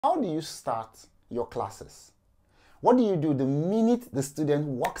How do you start your classes? What do you do the minute the student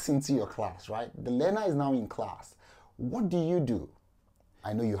walks into your class, right? The learner is now in class. What do you do?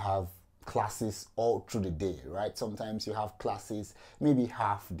 I know you have classes all through the day, right? Sometimes you have classes maybe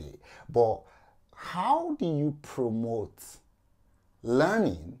half day. But how do you promote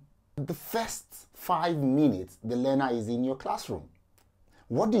learning the first 5 minutes the learner is in your classroom?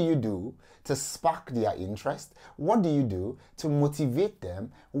 What do you do to spark their interest? What do you do to motivate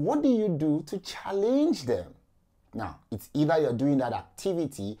them? What do you do to challenge them? Now, it's either you're doing that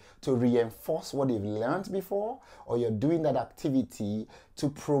activity to reinforce what they've learned before, or you're doing that activity to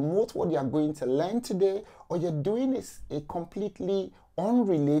promote what they are going to learn today, or you're doing a completely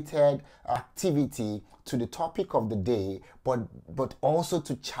unrelated activity to the topic of the day, but also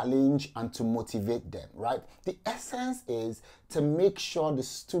to challenge and to motivate them, right? The essence is to make sure the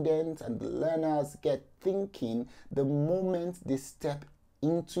students and the learners get thinking the moment they step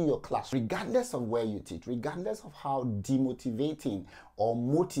into your class, regardless of where you teach, regardless of how demotivating or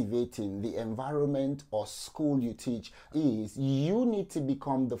motivating the environment or school you teach is. You need to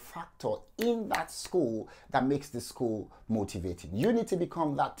become the factor in that school that makes the school motivating. You need to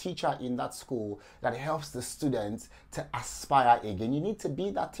become that teacher in that school that helps the students to aspire again. You need to be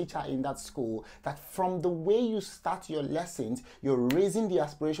that teacher in that school that from the way you start your lessons, you're raising the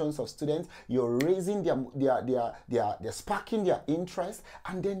aspirations of students, you're raising they're sparking their interest,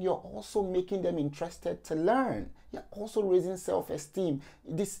 and then you're also making them interested to learn. You're also raising self-esteem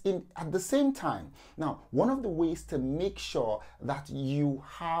at the same time. Now, one of the ways to make sure that you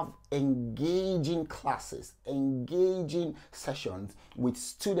have engaging classes, engaging sessions with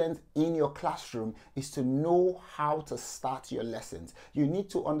students in your classroom is to know how to start your lessons. You need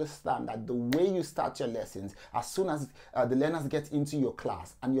to understand that the way you start your lessons, as soon as the learners get into your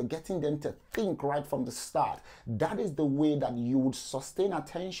class and you're getting them to think right from the start, that is the way that you would sustain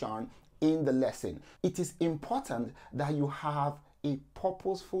attention in the lesson. It is important that you have a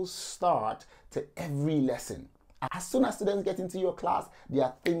purposeful start to every lesson. As soon as students get into your class, they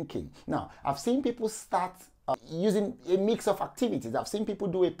are thinking. Now, I've seen people start using a mix of activities. I've seen people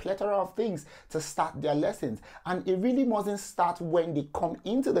do a plethora of things to start their lessons, and it really mustn't start when they come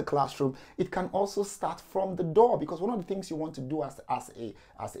into the classroom. It can also start from the door, because one of the things you want to do as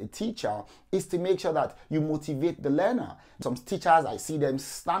a teacher is to make sure that you motivate the learner. Some teachers, I see them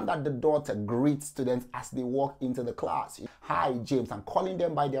stand at the door to greet students as they walk into the class. Hi James, I'm calling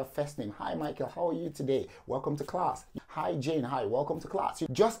them by their first name. Hi Michael, how are you today? Welcome to class. Hi Jane, hi, welcome to class.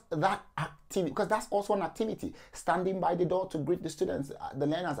 Just that activity, because that's also an activity, standing by the door to greet the students, the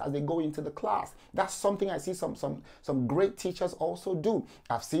learners as they go into the class. That's something I see some great teachers also do.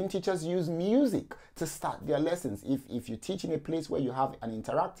 I've seen teachers use music to start their lessons. If you teach in a place where you have an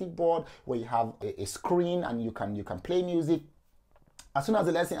interactive board, where you have a screen and you can play music, as soon as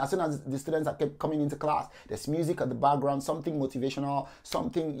the students are kept coming into class, there's music at the background, something motivational,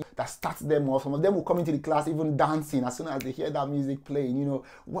 something that starts them off. Some of them will come into the class even dancing as soon as they hear that music playing. You know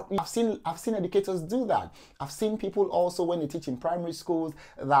what? I've seen educators do that. I've seen people also, when they teach in primary schools,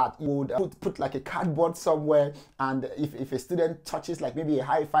 that would put like a cardboard somewhere, and if a student touches like maybe a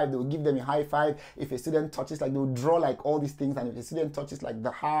high five, they will give them a high five. If a student touches, like, they will draw like all these things, and if a student touches like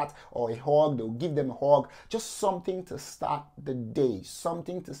the heart or a hug, they will give them a hug. Just something to start the day.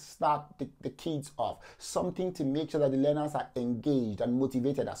 Something to start the kids off, something to make sure that the learners are engaged and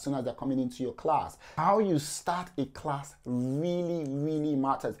motivated as soon as they're coming into your class. How you start a class really, really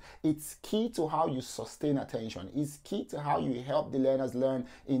matters. It's key to how you sustain attention. It's key to how you help the learners learn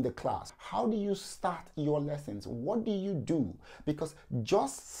in the class. How do you start your lessons? What do you do? Because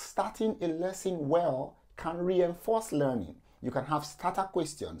just starting a lesson well can reinforce learning. You can have starter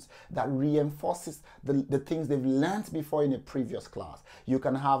questions that reinforces the things they've learned before in a previous class. You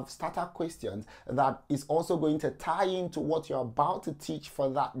can have starter questions that is also going to tie into what you're about to teach for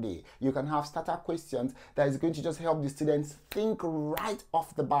that day. You can have starter questions that is going to just help the students think right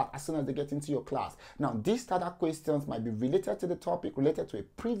off the bat as soon as they get into your class. Now, these starter questions might be related to the topic, related to a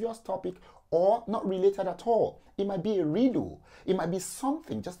previous topic, or not related at all. It might be a riddle. It might be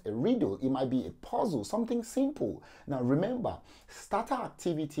something, just a riddle. It might be a puzzle, something simple. Now remember, starter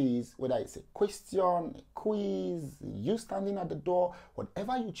activities, whether it's a question, a quiz, you standing at the door,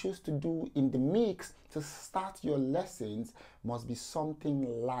 whatever you choose to do in the mix to start your lessons must be something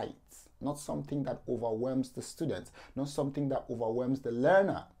light, not something that overwhelms the students, not something that overwhelms the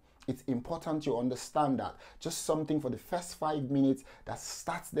learner. It's important you understand that. Just something for the first 5 minutes that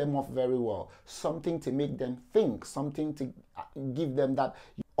starts them off very well. Something to make them think. Something to give them that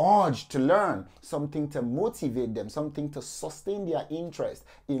urge to learn. Something to motivate them. Something to sustain their interest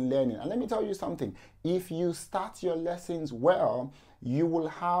in learning. And let me tell you something. If you start your lessons well, you will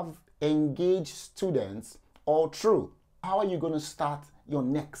have engaged students all through. How are you going to start your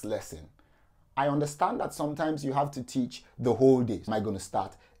next lesson? I understand that sometimes you have to teach the whole day. Am I going to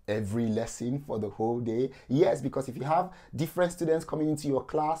start every lesson for the whole day? Yes, because if you have different students coming into your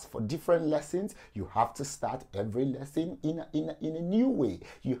class for different lessons, you have to start every lesson in a new way.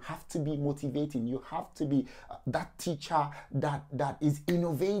 You have to be motivating. You have to be that teacher that is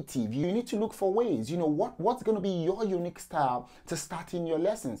innovative. You need to look for ways. What's going to be your unique style to start in your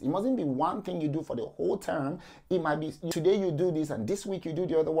lessons. It mustn't be one thing you do for the whole term. It might be today you do this and this week you do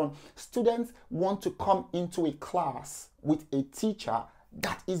the other one. Students want to come into a class with a teacher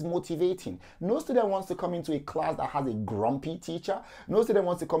that is motivating. No student wants to come into a class that has a grumpy teacher. No student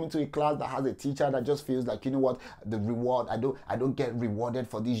wants to come into a class that has a teacher that just feels like, the reward, I don't get rewarded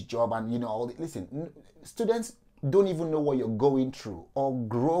for this job, and all the, listen, students don't even know what you're going through or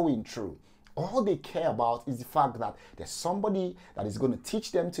growing through. All they care about is the fact that there's somebody that is going to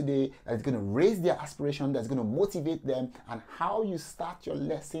teach them today, that is going to raise their aspiration, that's going to motivate them, and how you start your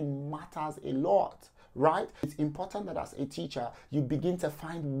lesson matters a lot. Right? It's important that as a teacher, you begin to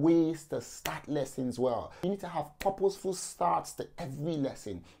find ways to start lessons well. You need to have purposeful starts to every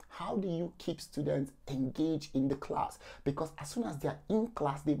lesson. How do you keep students engaged in the class? Because as soon as they're in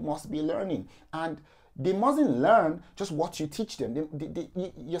class, they must be learning. And they mustn't learn just what you teach them.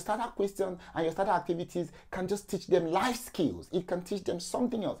 Your starter question and your starter activities can just teach them life skills. It can teach them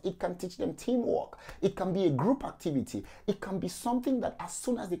something else. It can teach them teamwork. It can be a group activity. It can be something that as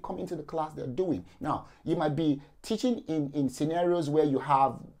soon as they come into the class, they're doing. Now, you might be teaching in scenarios where you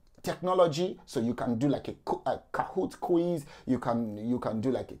have technology, so you can do like a Kahoot quiz, you can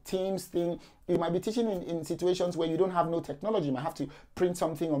do like a Teams thing. You might be teaching in situations where you don't have no technology. You might have to print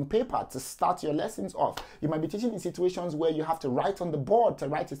something on paper to start your lessons off. You might be teaching in situations where you have to write on the board, to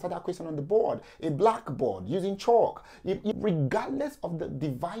write a starter question on the board, a blackboard, using chalk. Regardless of the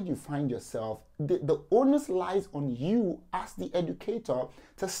divide you find yourself, the onus lies on you as the educator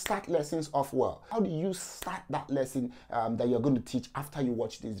to start lessons off well. How do you start that lesson that you're going to teach after you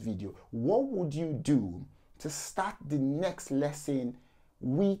watch this video? What would you do to start the next lesson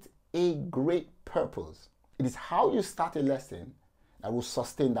with a great purpose? It is how you start a lesson that will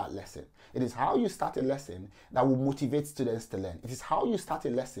sustain that lesson. It is how you start a lesson that will motivate students to learn. It is how you start a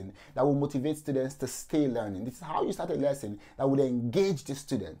lesson that will motivate students to stay learning. It is how you start a lesson that will engage the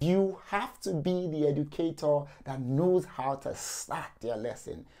student. You have to be the educator that knows how to start their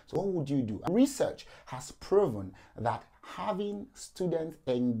lesson. So what would you do? Research has proven that having students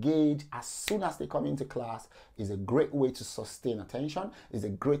engage as soon as they come into class is a great way to sustain attention, is a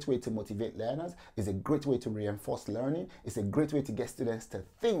great way to motivate learners, is a great way to reinforce learning, is a great way to get students to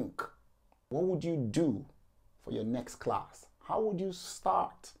think. What would you do for your next class? How would you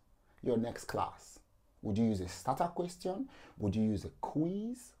start your next class? Would you use a starter question? Would you use a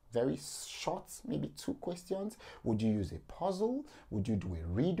quiz? Very short, maybe 2 questions. Would you use a puzzle? Would you do a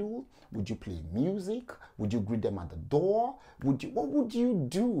riddle? Would you play music? Would you greet them at the door? What would you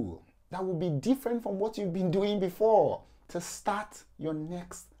do that would be different from what you've been doing before to start your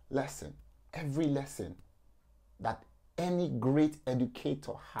next lesson? Every lesson that any great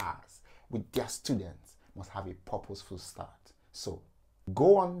educator has with their students must have a purposeful start. So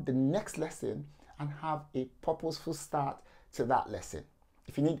go on the next lesson and have a purposeful start to that lesson.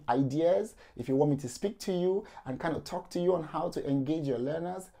 If you need ideas, if you want me to speak to you and kind of talk to you on how to engage your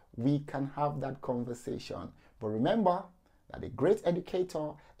learners, we can have that conversation. But remember that a great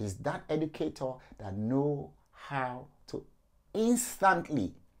educator is that educator that knows how to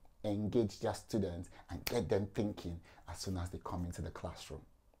instantly engage their students and get them thinking as soon as they come into the classroom.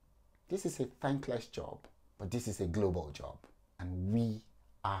 This is a thankless job, but this is a global job. And we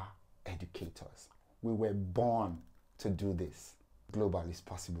are educators. We were born to do this. Global is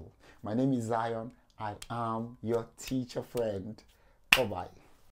possible. My name is Zion. I am your teacher friend. Bye-bye.